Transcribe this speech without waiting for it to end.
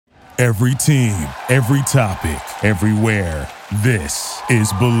Every team, every topic, everywhere. This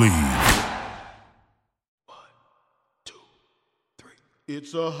is Believe. 1, 2, 3.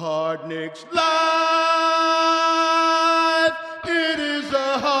 It's a Hard Knicks Live. It is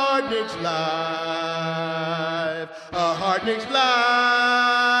a Hard Knicks Live. A Hard Knicks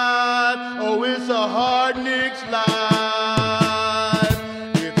Live. Oh, it's a Hard Knicks Live.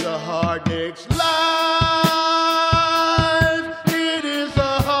 It's a Hard Knicks Live. It is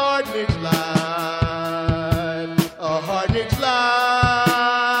a Hard Knicks Live. A Hard Knicks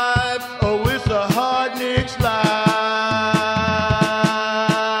Live. Oh, it's a Hard Knicks Live.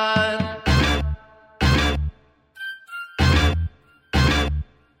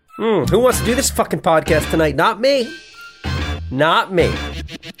 Who wants to do this fucking podcast tonight? Not me. Not me.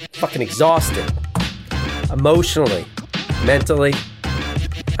 Fucking exhausted. Emotionally. Mentally.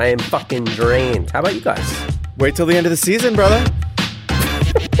 I am fucking drained. How about you guys? Wait till the end of the season, brother.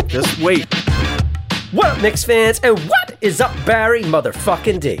 Just wait. What up, Knicks fans? And what is up, Barry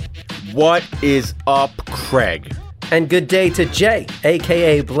motherfucking D? What is up, Craig? And good day to Jay,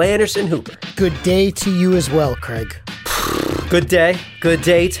 a.k.a. Blanderson Hooper. Good day to you as well, Craig. Good day. Good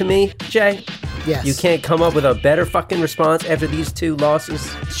day to me, Jay. Yes. You can't come up with a better fucking response after these two losses?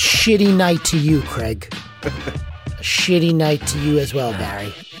 Shitty night to you, Craig. A shitty night to you as well,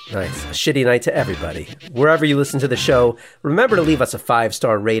 Barry. Nice. A shitty night to everybody. Wherever you listen to the show, remember to leave us a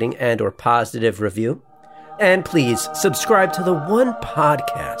 5-star rating and or positive review. And please subscribe to the one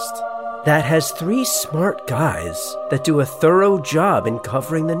podcast that has 3 smart guys that do a thorough job in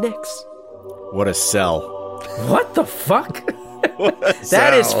covering the Knicks. What a sell. What the fuck? That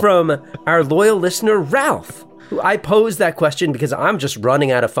That is from our loyal listener, Ralph, who I posed that question because I'm just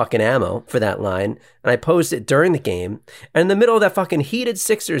running out of fucking ammo for that line. And I posed it during the game. And in the middle of that fucking heated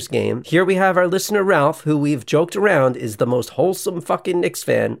Sixers game, here we have our listener, Ralph, who we've joked around is the most wholesome fucking Knicks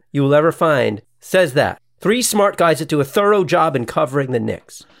fan you will ever find, says that. 3 smart guys that do a thorough job in covering the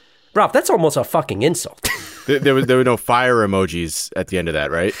Knicks. Ralph, that's almost a fucking insult. There were no fire emojis at the end of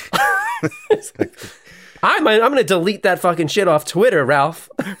that, right? I'm going to delete that fucking shit off Twitter, Ralph.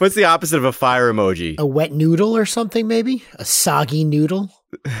 What's the opposite of a fire emoji? A wet noodle or something, maybe? A soggy noodle?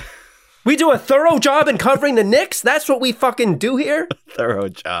 We do a thorough job in covering the Knicks? That's what we fucking do here? Thorough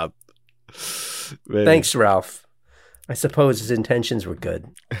job. Man. Thanks, Ralph. I suppose his intentions were good.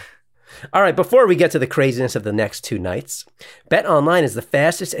 All right, before we get to the craziness of the next 2 nights, BetOnline is the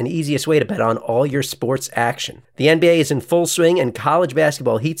fastest and easiest way to bet on all your sports action. The NBA is in full swing and college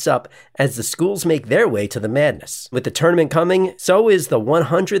basketball heats up as the schools make their way to the madness. With the tournament coming, so is the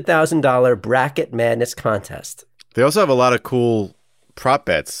 $100,000 Bracket Madness contest. They also have a lot of cool prop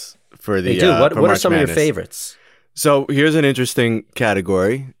bets for the They do. What are March some Madness. of your favorites? So here's an interesting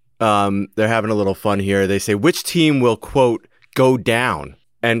category. They're having a little fun here. They say, which team will, quote, go down,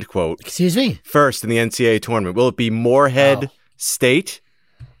 end quote, Excuse me? first in the NCAA tournament? Will it be Morehead State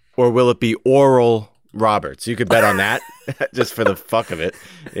or will it be Oral Roberts? You could bet on that just for the fuck of it,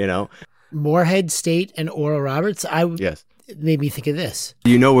 you know? Morehead State and Oral Roberts? Yes. It made me think of this.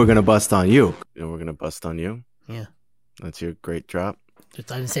 You know we're going to bust on you. You know we're going to bust on you? Yeah. That's your great drop. I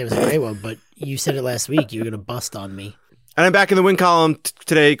didn't say it was a great one, but you said it last week. You were going to bust on me. And I'm back in the win column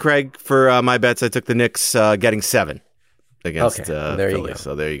today, Craig, for my bets. I took the Knicks getting 7 against there you Philly. go.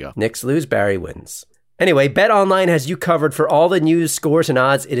 So there you go. Knicks lose, Barry wins. Anyway, BetOnline has you covered for all the news, scores, and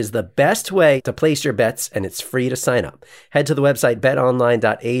odds. It is the best way to place your bets, and it's free to sign up. Head to the website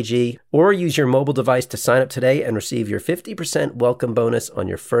betonline.ag or use your mobile device to sign up today and receive your 50% welcome bonus on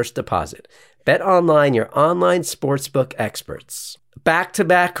your first deposit. BetOnline, your online sportsbook experts.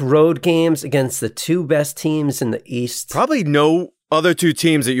 Back-to-back road games against the 2 best teams in the East. Probably no other 2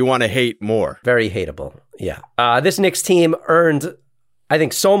 teams that you want to hate more. Very hateable, yeah. This Knicks team earned, I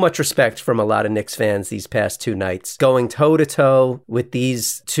think, so much respect from a lot of Knicks fans these past 2 nights, going toe-to-toe with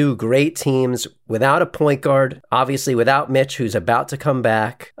these 2 great teams without a point guard, obviously without Mitch, who's about to come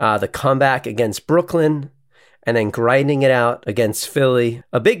back, the comeback against Brooklyn, and then grinding it out against Philly.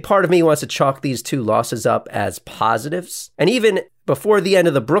 A big part of me wants to chalk these 2 losses up as positives. And even before the end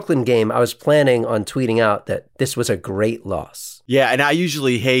of the Brooklyn game, I was planning on tweeting out that this was a great loss. Yeah, and I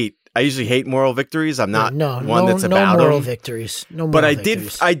usually hate moral victories. I'm not one that's about no moral them. victories. No moral But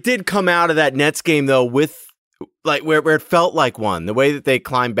victories. I did come out of that Nets game though with like where it felt like one. The way that they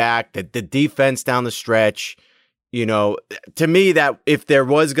climbed back, the defense down the stretch, you know, to me that if there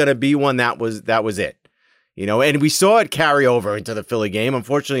was going to be one, that was it. You know, and we saw it carry over into the Philly game.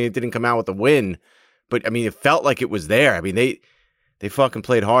 Unfortunately, it didn't come out with a win, but I mean, it felt like it was there. I mean, they fucking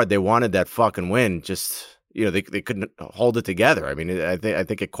played hard. They wanted that fucking win. Just, you know, they couldn't hold it together. I mean, I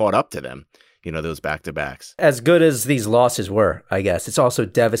think it caught up to them. those back-to-backs. As good as these losses were, I guess, it's also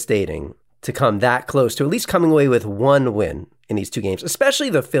devastating to come that close to at least coming away with one win in these two games, especially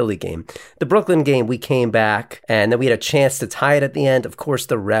the Philly game. The Brooklyn game, we came back, and then we had a chance to tie it at the end. Of course,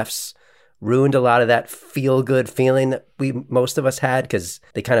 the refs ruined a lot of that feel-good feeling that most of us had because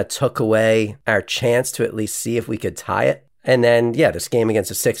they kind of took away our chance to at least see if we could tie it. And then, this game against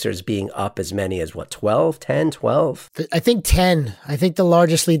the Sixers being up as many as, 12, 10, 12? I think 10. I think the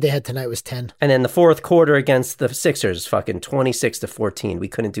largest lead they had tonight was 10. And then the fourth quarter against the Sixers, fucking 26-14. We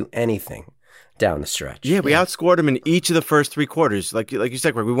couldn't do anything down the stretch. Yeah, we outscored them in each of the first three quarters. Like you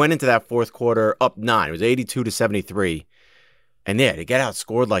said, Greg, we went into that fourth quarter up 9. It was 82-73. And to get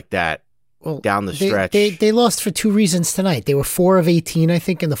outscored like that down the stretch. They lost for two reasons tonight. They were 4 of 18, I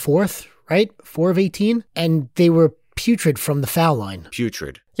think, in the fourth, right? 4 of 18. And they were putrid from the foul line.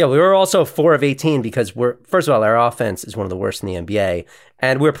 Putrid. Yeah, we were also 4 of 18 because first of all, our offense is one of the worst in the NBA,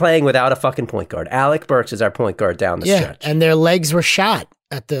 and we're playing without a fucking point guard. Alec Burks is our point guard down the stretch. And their legs were shot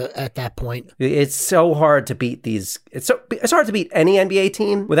at that point. It's so hard to beat these. It's hard to beat any NBA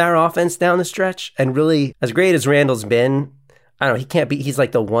team with our offense down the stretch. And really, as great as Randall's been, I don't know, he's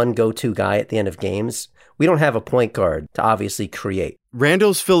like the one go-to guy at the end of games. We don't have a point guard to obviously create.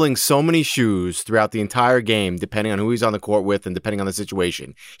 Randall's filling so many shoes throughout the entire game, depending on who he's on the court with and depending on the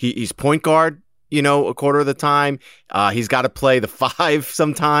situation. He's point guard, a quarter of the time. He's got to play the 5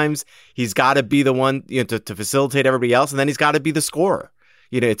 sometimes. He's got to be the one to facilitate everybody else, and then he's got to be the scorer.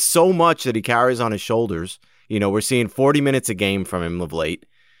 It's so much that he carries on his shoulders. We're seeing 40 minutes a game from him of late.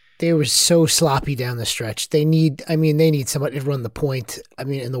 They were so sloppy down the stretch. They need somebody to run the point,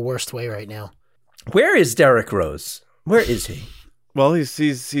 in the worst way right now. Where is Derrick Rose? Where is he? Well,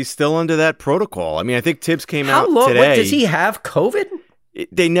 he's still under that protocol. I think Tibbs came out today. What, does he have COVID?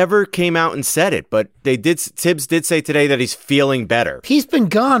 They never came out and said it, but Tibbs did say today that he's feeling better. He's been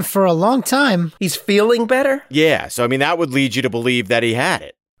gone for a long time. He's feeling better? Yeah, so that would lead you to believe that he had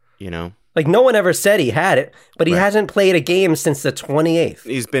it, Like, no one ever said he had it, but he hasn't played a game since the 28th.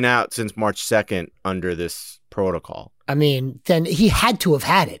 He's been out since March 2nd under this protocol. Then he had to have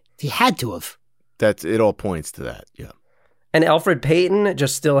had it. He had to have. It all points to that, yeah. And Elfrid Payton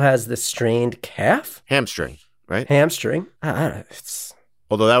just still has the strained calf? Hamstring, right? Hamstring.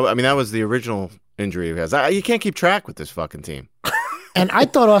 Although, that was the original injury he has. You can't keep track with this fucking team. And I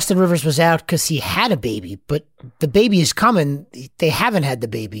thought Austin Rivers was out because he had a baby, but the baby is coming. They haven't had the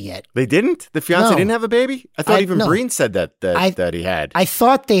baby yet. They didn't? The fiance didn't have a baby? I thought even no. Breen said that he had. I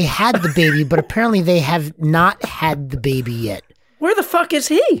thought they had the baby, but apparently they have not had the baby yet. Where the fuck is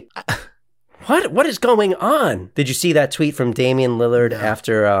he? What is going on? Did you see that tweet from Damian Lillard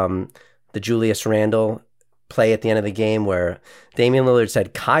after the Julius Randle play at the end of the game where Damian Lillard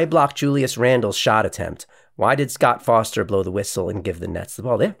said, Kai blocked Julius Randle's shot attempt. Why did Scott Foster blow the whistle and give the Nets the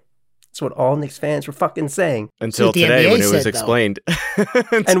ball? There. That's what all Knicks fans were fucking saying. Until today when it was explained.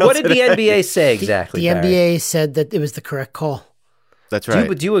 And what did the NBA say exactly, The NBA said that it was the correct call. That's right.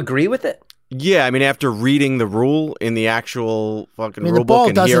 Do you agree with it? Yeah, after reading the rule in the actual fucking rule the ball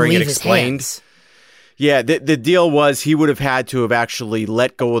book and hearing it his explained. hands. Yeah, the deal was he would have had to have actually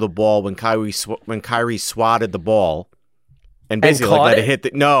let go of the ball when Kyrie swatted the ball. And basically let it hit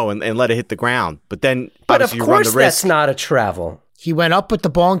and let it hit the ground. But then But of you course run the risk. that's not a travel. He went up with the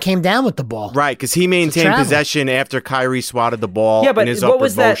ball and came down with the ball. Right, because he maintained possession after Kyrie swatted the ball but in his what upward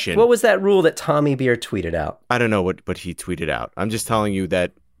was motion. What was that rule that Tommy Beer tweeted out? I don't know what he tweeted out. I'm just telling you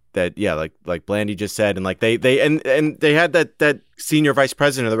that like Blandy just said, and like they had that senior vice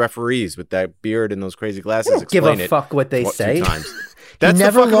president of the referees with that beard and those crazy glasses. I don't give a fuck what they say. 2 times. He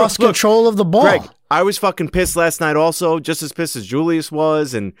never lost control of the ball. Greg, I was fucking pissed last night also, just as pissed as Julius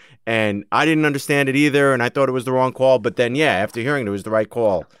was, and I didn't understand it either, and I thought it was the wrong call, but then, after hearing it was the right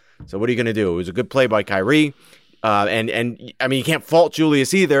call. So what are you going to do? It was a good play by Kyrie, and you can't fault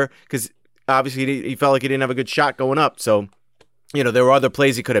Julius either, because obviously he felt like he didn't have a good shot going up, so, there were other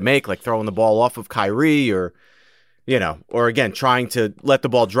plays he could have made, like throwing the ball off of Kyrie, or again, trying to let the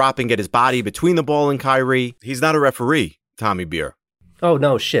ball drop and get his body between the ball and Kyrie. He's not a referee, Tommy Beer. Oh,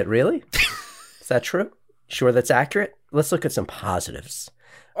 no shit, really? Is that true? Sure that's accurate? Let's look at some positives.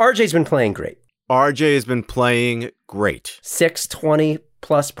 RJ's been playing great. RJ has been playing great. 6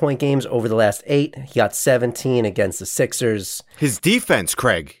 20-plus point games over the last 8. He got 17 against the Sixers. His defense,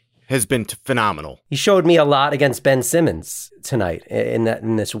 Craig, has been phenomenal. He showed me a lot against Ben Simmons tonight in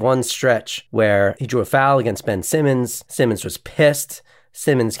this one stretch where he drew a foul against Ben Simmons. Simmons was pissed.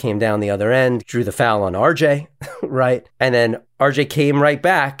 Simmons came down the other end, drew the foul on RJ, right? And then RJ came right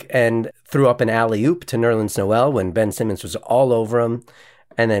back and threw up an alley-oop to Nerlens Noel when Ben Simmons was all over him.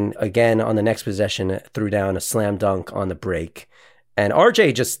 And then again on the next possession, threw down a slam dunk on the break. And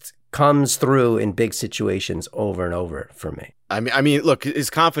RJ just comes through in big situations over and over for me. I mean, look, his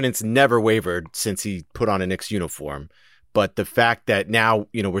confidence never wavered since he put on a Knicks uniform. But the fact that now,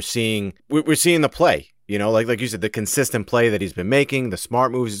 we're seeing the play, like you said, the consistent play that he's been making, the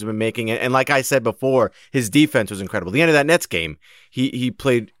smart moves he's been making. And like I said before, his defense was incredible. The end of that Nets game, he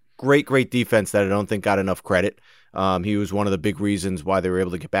played great defense that I don't think got enough credit. He was one of the big reasons why they were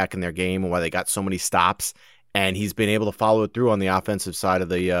able to get back in their game and why they got so many stops. And he's been able to follow it through on the offensive side of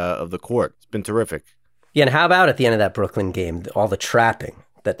the court. It's been terrific. Yeah, and how about at the end of that Brooklyn game, all the trapping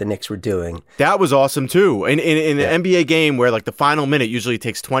that the Knicks were doing? That was awesome too. In an NBA game where like the final minute usually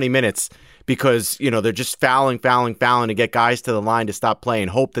takes 20 minutes because, they're just fouling to get guys to the line to stop playing,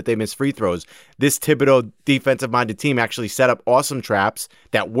 hope that they miss free throws. This Thibodeau defensive-minded team actually set up awesome traps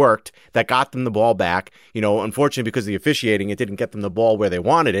that worked, that got them the ball back. Unfortunately, because of the officiating, it didn't get them the ball where they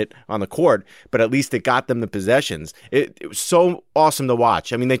wanted it on the court, but at least it got them the possessions. It was so awesome to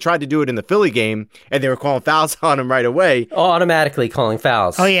watch. I mean, they tried to do it in the Philly game, and they were calling fouls on them right away. Automatically calling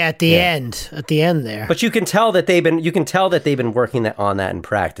fouls. Oh yeah, at the end there. But you can tell that they've been working on that in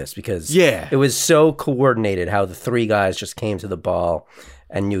practice because it was so coordinated how the three guys just came to the ball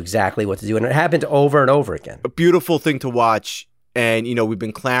and knew exactly what to do. And it happened over and over again. A beautiful thing to watch. And, we've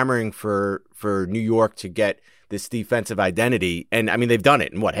been clamoring for New York to get this defensive identity. And, I mean, they've done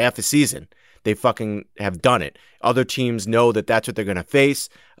it in, half a season. They fucking have done it. Other teams know that that's what they're going to face.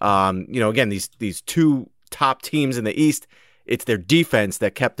 Again, these two top teams in the East, it's their defense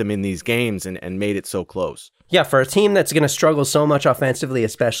that kept them in these games and made it so close. Yeah, for a team that's going to struggle so much offensively,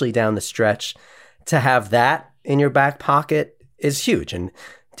 especially down the stretch, to have that in your back pocket is huge. And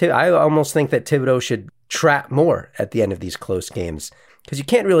I almost think that Thibodeau should trap more at the end of these close games because you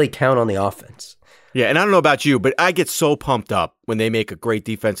can't really count on the offense. Yeah, and I don't know about you, but I get so pumped up when they make a great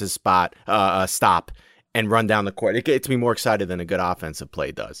defensive stop and run down the court. It gets me more excited than a good offensive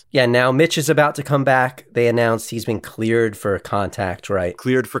play does. Yeah, now Mitch is about to come back. They announced he's been cleared for contact, right?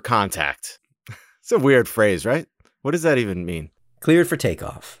 Cleared for contact. It's a weird phrase, right? What does that even mean? Cleared for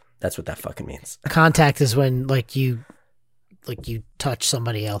takeoff. That's what that fucking means. Contact is when you touch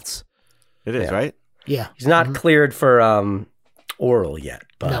somebody else. It is, right? Yeah. He's not cleared for oral yet,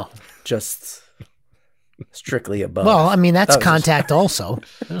 but just strictly above. Well, I mean, that's contact also.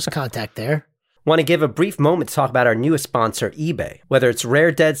 There's contact there. Want to give a brief moment to talk about our newest sponsor, eBay. Whether it's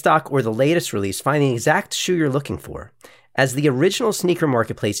rare dead stock or the latest release, find the exact shoe you're looking for. As the original sneaker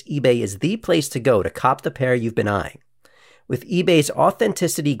marketplace, eBay is the place to go to cop the pair you've been eyeing. With eBay's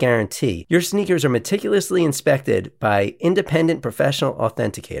authenticity guarantee, your sneakers are meticulously inspected by independent professional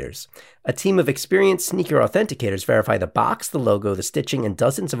authenticators. A team of experienced sneaker authenticators verify the box, the logo, the stitching, and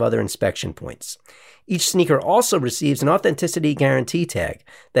dozens of other inspection points. Each sneaker also receives an authenticity guarantee tag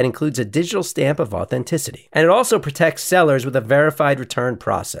that includes a digital stamp of authenticity. And it also protects sellers with a verified return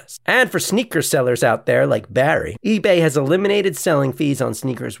process. And for sneaker sellers out there like Barry, eBay has eliminated selling fees on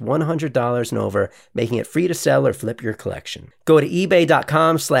sneakers $100 and over, making it free to sell or flip your collection. Go to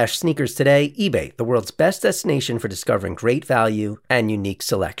ebay.com/sneakers today. eBay, the world's best destination for discovering great value and unique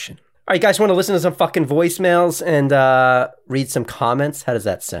selection. All right, guys, want to listen to some fucking voicemails and read some comments? How does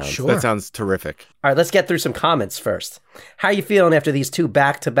that sound? Sure. That sounds terrific. All right, let's get through some comments first. How are you feeling after these two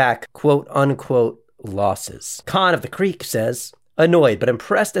back-to-back quote-unquote losses? Con of the Creek says, annoyed but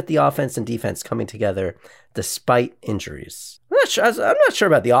impressed at the offense and defense coming together despite injuries. I'm not sure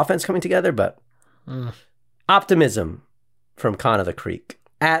about the offense coming together, but optimism from Con of the Creek.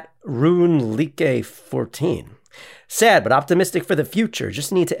 At RuneLike14. Sad, but optimistic for the future.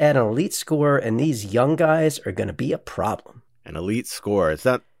 Just need to add an elite scorer, and these young guys are going to be a problem. An elite scorer. It's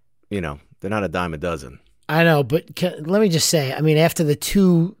not, they're not a dime a dozen. I know, but let me just say, I mean, after the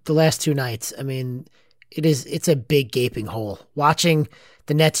last two nights, I mean, it's a big gaping hole. Watching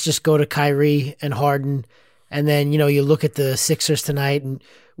the Nets just go to Kyrie and Harden, and then, you look at the Sixers tonight and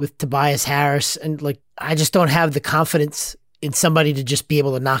with Tobias Harris, and I just don't have the confidence in somebody to just be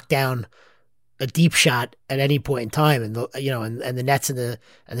able to knock down a deep shot at any point in time. And and the Nets and the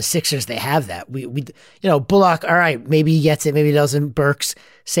Sixers, they have that. We Bullock, all right, maybe he gets it, maybe he doesn't. Burks,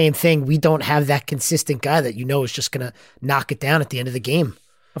 same thing. We don't have that consistent guy that is just going to knock it down at the end of the game.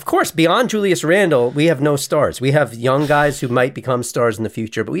 Of course, beyond Julius Randle, we have no stars. We have young guys who might become stars in the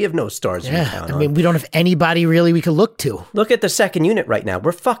future, but we have no stars. Yeah, I mean, we don't have anybody really we could look to. Look at the second unit right now.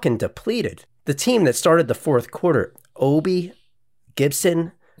 We're fucking depleted. The team that started the fourth quarter, Obi,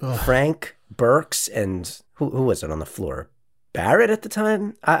 Gibson, Frank, Burks, and who was it on the floor? Barrett at the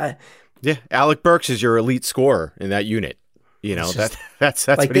time? Yeah, Alec Burks is your elite scorer in that unit. That's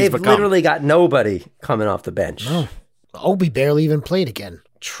like what he's they've become. literally got nobody coming off the bench. No. Obi barely even played again.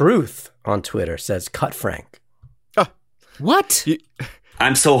 Truth on Twitter says, cut Frank. What?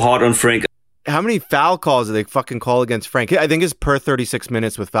 I'm so hard on Frank. How many foul calls do they fucking call against Frank? I think his per 36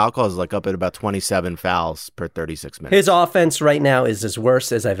 minutes with foul calls is like up at about 27 fouls per 36 minutes. His offense right now is as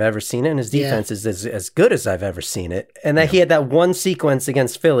worse as I've ever seen it, and his defense is as good as I've ever seen it. And that he had that one sequence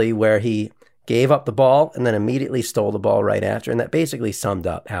against Philly where he gave up the ball and then immediately stole the ball right after, and that basically summed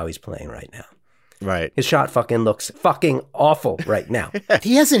up how he's playing right now. Right. His shot fucking looks fucking awful right now.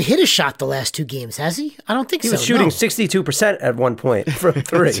 He hasn't hit a shot the last 2 games, has he? I don't think so. He was shooting no. 62% at one point from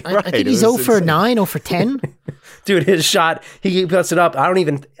 3. I think he's 0 for 9, 0 for 10. Dude, his shot, he puts it up.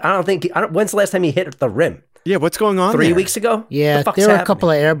 When's the last time he hit the rim? Yeah, what's going on 3 there? weeks ago? Yeah, there were a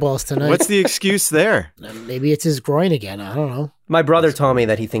couple of air balls tonight. What's the excuse there? Maybe it's his groin again. I don't know. My brother told me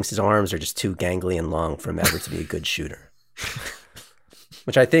that he thinks his arms are just too gangly and long for him ever to be a good shooter.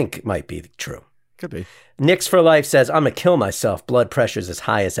 Which I think might be true. Could be. Knicks for Life says, I'm going to kill myself. Blood pressure's as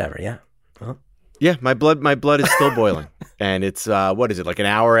high as ever. Yeah. Well. Yeah, my blood is still boiling. And it's, what is it, like an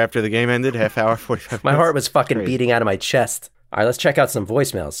hour after the game ended? Half hour, 45 minutes? My heart was fucking Crazy. beating out of my chest. All right, let's check out some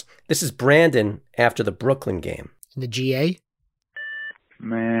voicemails. This is Brandon after the Brooklyn game. In the GA?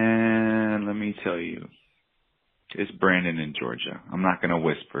 Man, let me tell you. It's Brandon in Georgia. I'm not going to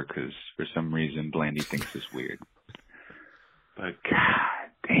whisper because for some reason Blandy thinks it's weird. But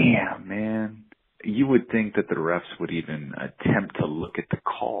god damn, man. You would think that the refs would even attempt to look at the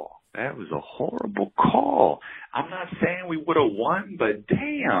call. That was a horrible call. I'm not saying we would have won, but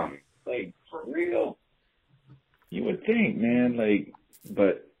damn. Like, for real. You would think, man. Like,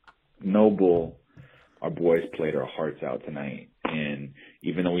 but Noble, our boys played our hearts out tonight. And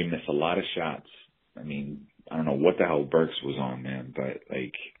even though we missed a lot of shots, I mean, I don't know what the hell Burks was on, man. But,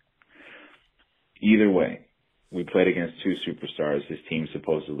 like, either way, we played against 2 superstars. His team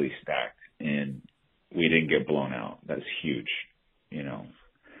supposedly stacked. And we didn't get blown out. That's huge, you know.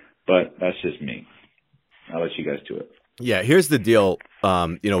 But that's just me. I'll let you guys do it. Yeah, here's the deal,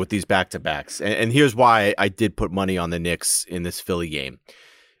 with these back-to-backs. And here's why I did put money on the Knicks in this Philly game.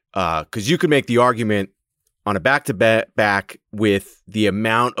 Because you could make the argument on a back-to-back with the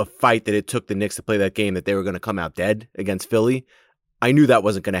amount of fight that it took the Knicks to play that game that they were going to come out dead against Philly. I knew that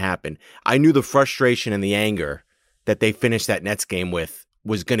wasn't going to happen. I knew the frustration and the anger that they finished that Nets game with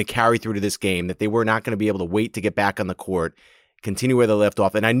was going to carry through to this game, that they were not going to be able to wait to get back on the court, continue where they left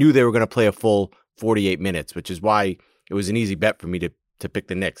off. And I knew they were going to play a full 48 minutes, which is why it was an easy bet for me to pick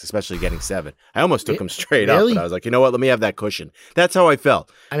the Knicks, especially getting 7. I almost took them straight up, but I was like, you know what? Let me have that cushion. That's how I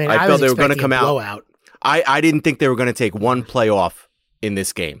felt. I mean, I felt they were going to come out. Blowout. I didn't think they were going to take one play off in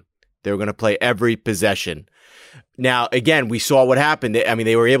this game. They were going to play every possession. Now, again, we saw what happened. I mean,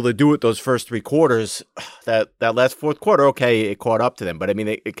 they were able to do it those first 3 quarters. That last fourth quarter, okay, it caught up to them. But, I mean,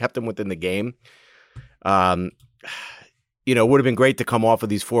 it kept them within the game. It would have been great to come off of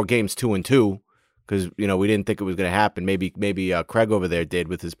these 4 games 2-2 because, we didn't think it was going to happen. Maybe Craig over there did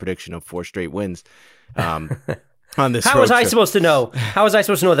with his prediction of 4 straight wins on this How was I supposed to know? How was I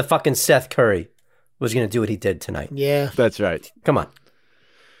supposed to know that fucking Seth Curry was going to do what he did tonight? Yeah. That's right. Come on.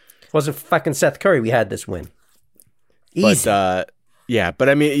 It wasn't fucking Seth Curry. We had this win. Easy. But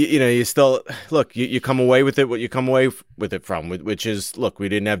I mean, you still look. You come away with it. What you come away with it from, which is, look, we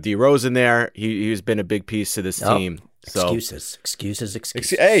didn't have D Rose in there. He's been a big piece to this team. So Excuses.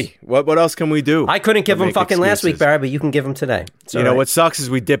 Hey, what else can we do? I couldn't give him fucking last week, Barry, but you can give him today. What sucks is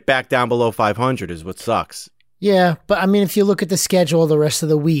we dip back down below 500. Is what sucks. Yeah, but I mean, if you look at the schedule the rest of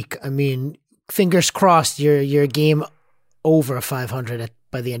the week, I mean, fingers crossed, you're game over 500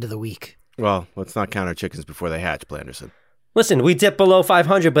 by the end of the week. Well, let's not count our chickens before they hatch, Blanderson. Listen, we dipped below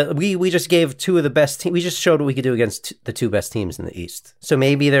 500, but we just gave 2 of the best teams. We just showed what we could do against the 2 best teams in the East. So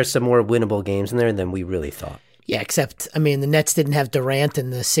maybe there's some more winnable games in there than we really thought. Yeah, except, I mean, the Nets didn't have Durant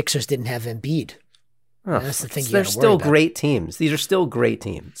and the Sixers didn't have Embiid. Oh, that's the thing. They're still great teams. These are still great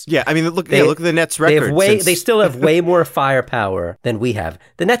teams. Yeah, I mean, look at the Nets' record. They still have way more firepower than we have.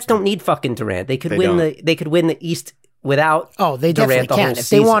 The Nets don't need fucking Durant. They could win the East without. Oh, they Durant definitely can. If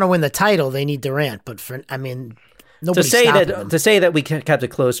they want to win the title, they need Durant. But nobody's stopping them. To say that we kept it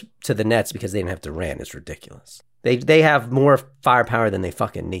close to the Nets because they didn't have Durant is ridiculous. They have more firepower than they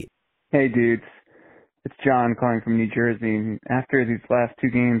fucking need. Hey, dudes. It's John calling from New Jersey. After these last 2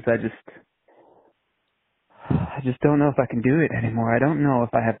 games, I just don't know if I can do it anymore. I don't know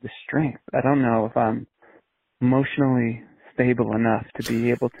if I have the strength. I don't know if I'm emotionally stable enough to be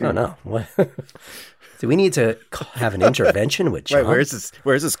able to. Oh, no. What? Do we need to have an intervention with John? Wait,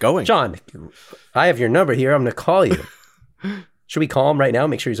 where's this going? John, I have your number here. I'm going to call you. Should we call him right now,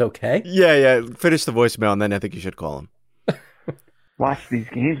 make sure he's okay? Yeah. Finish the voicemail, and then I think you should call him. Watch these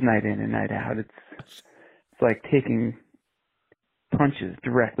games night in and night out. It's like taking punches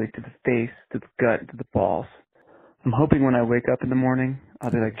directly to the face, to the gut, to the balls. I'm hoping when I wake up in the morning,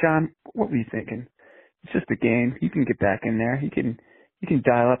 I'll be like, John, what were you thinking? It's just a game. You can get back in there. You can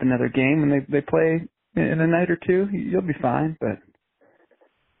dial up another game when they play in a night or two. You'll be fine. But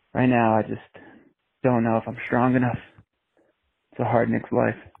right now, I just don't know if I'm strong enough. It's a hard Knicks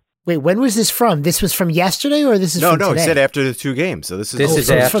life. Wait, when was this from? This was from yesterday, or this is from today? No, he said after the 2 games. So this is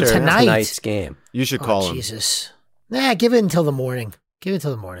after from tonight's game. You should call him. Jesus. Nah, give it until the morning.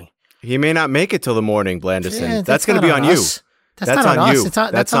 He may not make it till the morning, Blanderson. Yeah, that's going to be on you. That's not on you.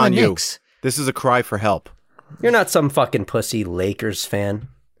 us. That's on the you. Knicks. This is a cry for help. You're not some fucking pussy Lakers fan.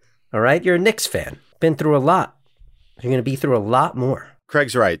 All right? You're a Knicks fan. Been through a lot. You're going to be through a lot more.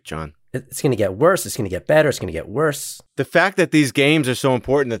 Craig's right, John. It's going to get worse. It's going to get better. It's going to get worse. The fact that these games are so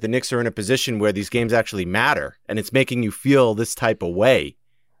important, that the Knicks are in a position where these games actually matter, and it's making you feel this type of way,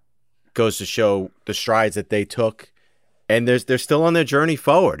 goes to show the strides that they took. And they're still on their journey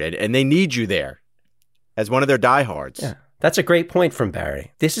forward, and they need you there as one of their diehards. Yeah, that's a great point from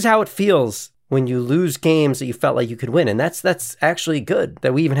Barry. This is how it feels when you lose games that you felt like you could win. And that's actually good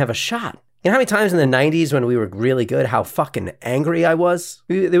that we even have a shot. You know how many times in the 90s when we were really good, how fucking angry I was?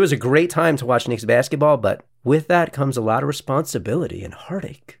 There was a great time to watch Knicks basketball, but with that comes a lot of responsibility and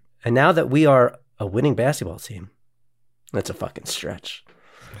heartache. And now that we are a winning basketball team, that's a fucking stretch.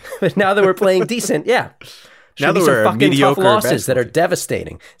 But now that we're playing decent, yeah. Now that be we're some fucking tough losses basketball that are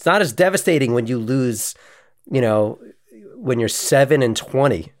devastating. It's not as devastating when you lose, when you're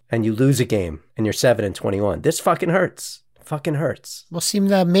 7-20 and you lose a game and you're 7-21. This fucking hurts. Fucking hurts.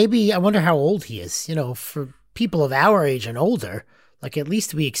 Well, maybe I wonder how old he is. For people of our age and older, like at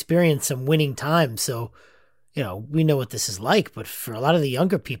least we experienced some winning times. So, we know what this is like. But for a lot of the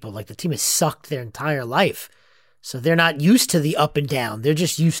younger people, like the team has sucked their entire life. So they're not used to the up and down. They're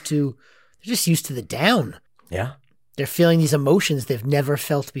just used to the down. Yeah. They're feeling these emotions they've never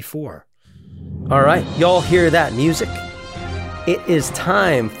felt before. All right. Y'all hear that music? It is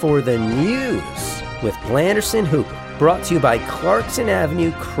time for the news with Blanderson Hooper. Brought to you by Clarkson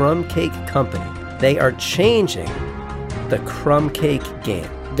Avenue Crumb Cake Company. They are changing the crumb cake game.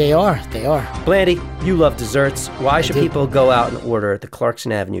 They are. Blandy, you love desserts. Why should people go out and order the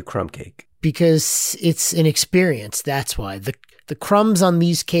Clarkson Avenue crumb cake? Because it's an experience. That's why. The crumbs on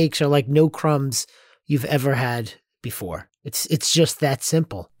these cakes are like no crumbs you've ever had before. It's just that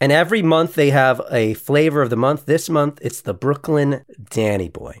simple. And every month they have a flavor of the month. This month, it's the Brooklyn Danny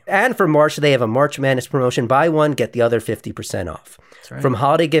Boy. And for March, they have a March Madness promotion. Buy one, get the other 50% off. That's right. From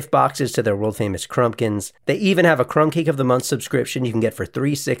holiday gift boxes to their world-famous Crumpkins. They even have a Crumb Cake of the Month subscription you can get for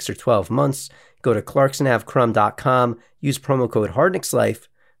 3, 6, or 12 months. Go to ClarksonAveCrumb.com. Use promo code HardKnicksLife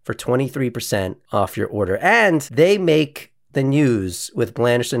for 23% off your order. And they make the news with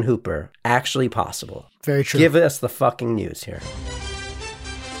Blanderson Hooper actually possible. Very true. Give us the fucking news here.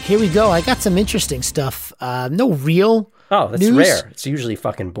 Here we go. I got some interesting stuff. No real that's news. rare. It's usually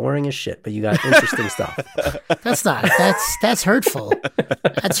fucking boring as shit, but you got interesting stuff. That's hurtful.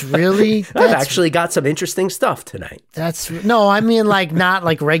 I've actually got some interesting stuff tonight. Not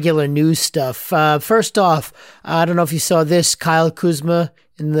like regular news stuff. First off, I don't know if you saw this. Kyle Kuzma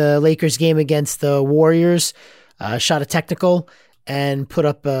in the Lakers game against the Warriors shot a technical and put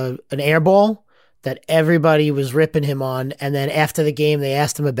up an air ball that everybody was ripping him on. And then after the game, they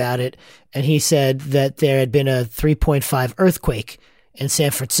asked him about it. And he said that there had been a 3.5 earthquake in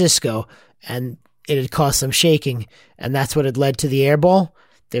San Francisco and it had caused some shaking. And that's what had led to the air ball.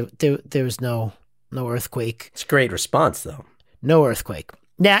 There was no earthquake. It's a great response, though. No earthquake.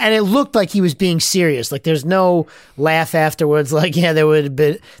 Yeah, and it looked like he was being serious. Like there's no laugh afterwards. Like, yeah, there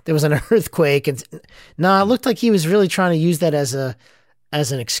was an earthquake. And no, it looked like he was really trying to use that as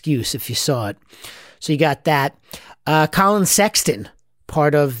an excuse. If you saw it, so you got that. Colin Sexton,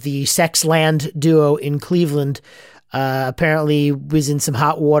 part of the Sexland duo in Cleveland, apparently was in some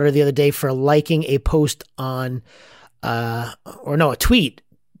hot water the other day for liking a post on, a tweet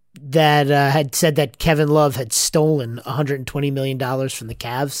that had said that Kevin Love had stolen $120 million from the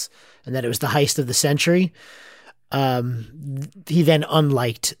Cavs and that it was the heist of the century. He then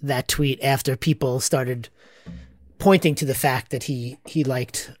unliked that tweet after people started pointing to the fact that he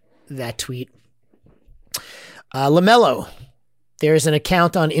liked that tweet. LaMelo. There's an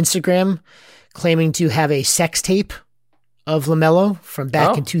account on Instagram claiming to have a sex tape of LaMelo from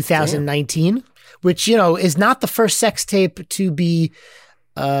back in 2019, which, is not the first sex tape to be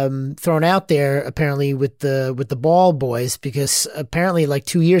thrown out there, apparently, with the Ball boys, because apparently like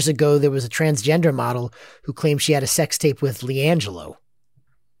 2 years ago there was a transgender model who claimed she had a sex tape with LiAngelo.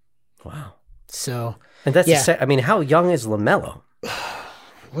 Wow. So, and that's how young is LaMelo?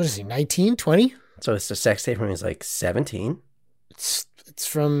 What is he, 19, 20? So it's a sex tape from when he's like 17. It's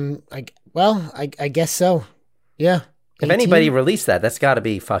from I guess so. Yeah. If 18? anybody released that, that's got to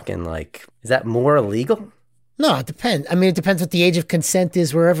be fucking like, is that more illegal? No, it depends. I mean, it depends what the age of consent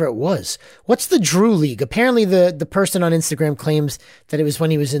is wherever it was. What's the Drew League? Apparently, the person on Instagram claims that it was when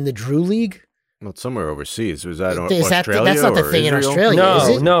he was in the Drew League. Well, it's somewhere overseas. Was that Is that- Australia? that's not the or thing in Israel?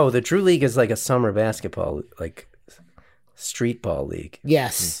 Australia. is it? No, the Drew League is like a summer basketball, like street ball league.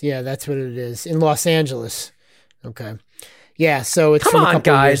 Yes, yeah, that's what it is in Los Angeles. Okay, yeah. So it's Come from a on,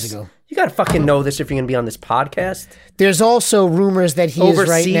 couple guys. years ago. You got to fucking know this if you're going to be on this podcast. There's also rumors that he Overseas? is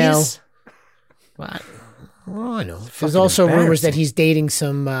right now. What? Oh, I know. There's fucking also rumors that embarrassing. he's dating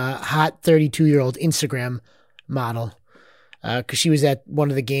some hot 32-year-old Instagram model because she was at one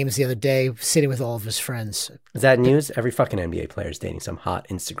of the games the other day sitting with all of his friends. Is that news? Every fucking NBA player is dating some hot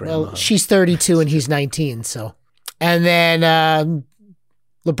Instagram Well, model. she's 32 and he's 19. So, and then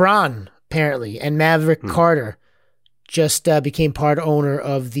LeBron apparently and Maverick Carter just became part owner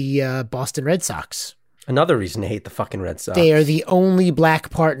of the Boston Red Sox. Another reason to hate the fucking Red Sox. They are the only black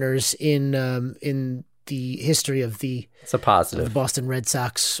partners in the history of the It's a positive. Boston Red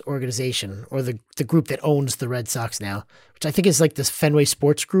Sox organization, or the group that owns the Red Sox now, which I think is like this Fenway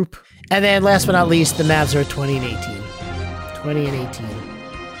Sports Group. And then last but not least, the Mavs are 20 and 18. 20 and 18.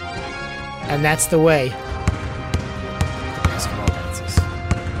 And that's the way the basketball dances.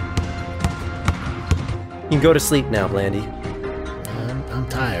 You can go to sleep now, Blandy. I'm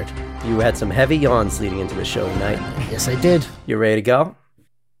tired. You had some heavy yawns leading into the show tonight. Yes, I did. You ready to go?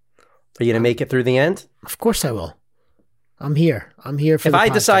 Are you going to make it through the end? Of course I will. I'm here. I'm here for If the I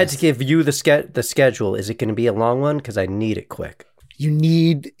decide to podcast. give you the schedule, is it going to be a long one? Because I need it quick. You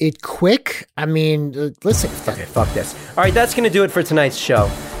need it quick? I mean, listen. Okay, fuck this. All right, that's going to do it for tonight's show.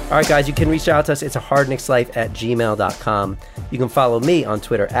 All right, guys, you can reach out to us. It's hardknickslife@gmail.com. You can follow me on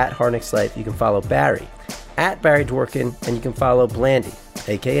Twitter @hardknickslife. You can follow Barry @Barry Dworkin. And you can follow Blandy,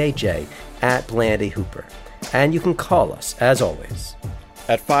 a.k.a. Jay, @Blandy Hooper. And you can call us, as always.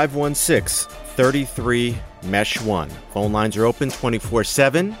 At 516-33-MESH1. Phone lines are open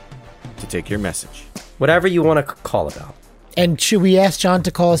 24/7 to take your message. Whatever you want to call about. And should we ask John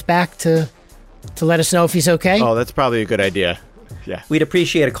to call us back to let us know if he's okay? Oh, that's probably a good idea. Yeah. We'd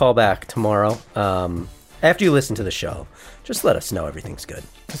appreciate a call back tomorrow. After you listen to the show, just let us know everything's good.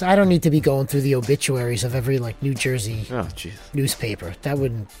 Because I don't need to be going through the obituaries of every like New Jersey Oh, jeez. newspaper. That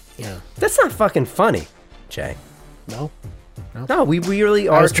wouldn't, That's not fucking funny, Jay. no. No, we really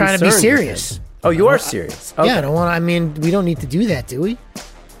are. I was trying to be concerned with serious. it. Oh, you are serious. Okay. Yeah, I don't want. I mean, we don't need to do that, do we? You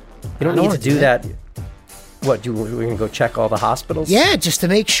don't I don't need wanna to do do that. What? We're gonna go check all the hospitals? Yeah, just to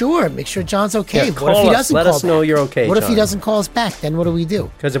make sure John's okay. Yeah, What if call he us. doesn't Let call us know back? you're okay, What if he John. doesn't call us back? Then what do we do?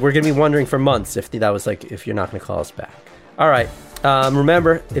 Because we're gonna be wondering for months if that was like if you're not gonna call us back. All right.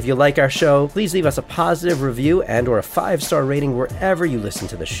 Remember, if you like our show, please leave us a positive review and or a 5-star rating wherever you listen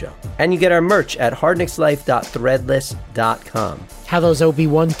to the show. And you get our merch at hardknickslife.threadless.com. How those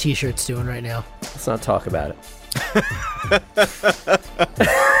Obi-Wan t-shirts doing right now? Let's not talk about it.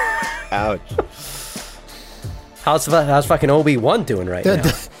 Ouch. How's fucking Obi-Wan doing right now?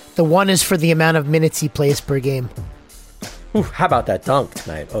 The one is for the amount of minutes he plays per game. Ooh, how about that dunk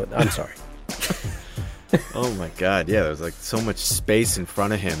tonight? Oh, I'm sorry. Oh my God, yeah, there's like so much space in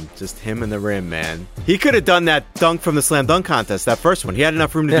front of him. Just him and the rim, man. He could have done that dunk from the slam dunk contest, that first one. He had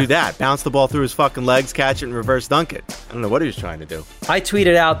enough room to do that. Bounce the ball through his fucking legs, catch it, and reverse dunk it. I don't know what he was trying to do. I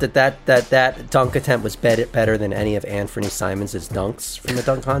tweeted out that dunk attempt was better than any of Anthony Simons' dunks from the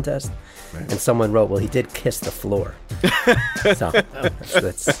dunk contest. Right. And someone wrote, well, he did kiss the floor. So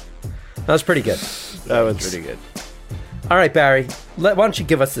that was pretty good. That was pretty good. All right, Barry, why don't you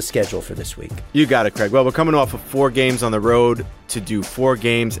give us the schedule for this week? You got it, Craig. Well, we're coming off of 4 games on the road to do 4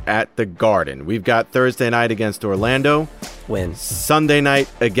 games at the Garden. We've got Thursday night against Orlando. Win. Sunday night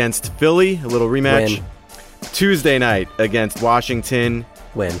against Philly, a little rematch. Win. Tuesday night against Washington.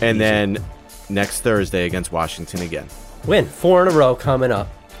 Win. And Easy. then next Thursday against Washington again. Win. 4 in a row coming up.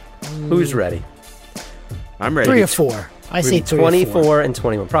 Who's ready? I'm ready. 3 or 4. I say 3 or 4. 24 and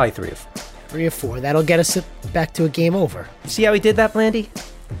 21. Probably 3 or 4. 3 or 4. That'll get us back to a game over. You see how he did that, Blandy?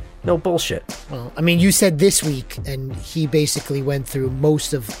 No bullshit. Well, I mean, you said this week, and he basically went through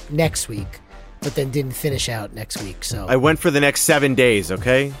most of next week, but then didn't finish out next week. So I went for the next 7 days,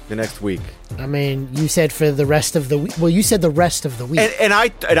 okay? The next week. I mean, you said for the rest of the week. Well, you said the rest of the week. And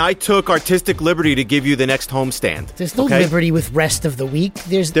I took artistic liberty to give you the next homestand. There's no okay? liberty with rest of the week.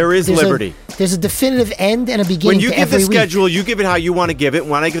 There is liberty. There's a definitive end and a beginning When you to give the every week. schedule, you give it how you want to give it.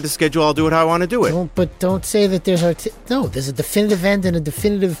 When I give the schedule, I'll do it how I want to do it. Don't say that there's no. There's a definitive end and a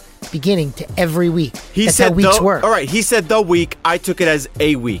definitive beginning to every week. That's how weeks work. All right, he said the week. I took it as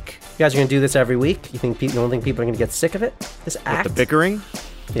a week. You guys are going to do this every week? You don't think people are going to get sick of it? This act? The bickering?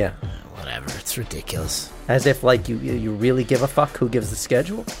 Yeah. Whatever. It's ridiculous. As if, like, you really give a fuck who gives the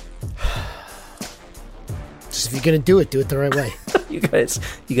schedule? Just if you're going to do it the right way. You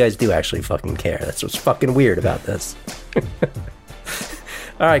guys do actually fucking care. That's what's fucking weird about this.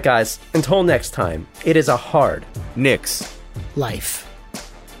 All right, guys. Until next time, it is a hard Knicks life.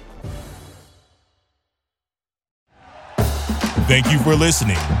 Thank you for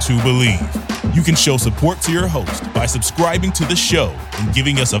listening to Believe. You can show support to your host by subscribing to the show and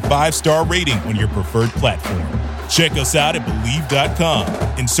giving us a 5-star rating on your preferred platform. Check us out at Believe.com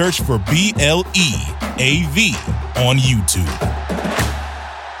and search for BLEAV on YouTube.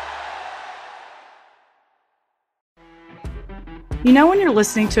 You know when you're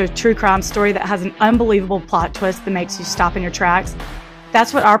listening to a true crime story that has an unbelievable plot twist that makes you stop in your tracks?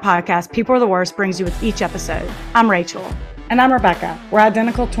 That's what our podcast, People Are the Worst, brings you with each episode. I'm Rachel. And I'm Rebecca. We're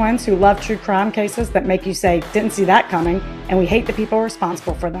identical twins who love true crime cases that make you say, didn't see that coming, and we hate the people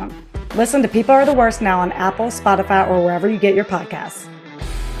responsible for them. Listen to People Are the Worst now on Apple, Spotify, or wherever you get your podcasts.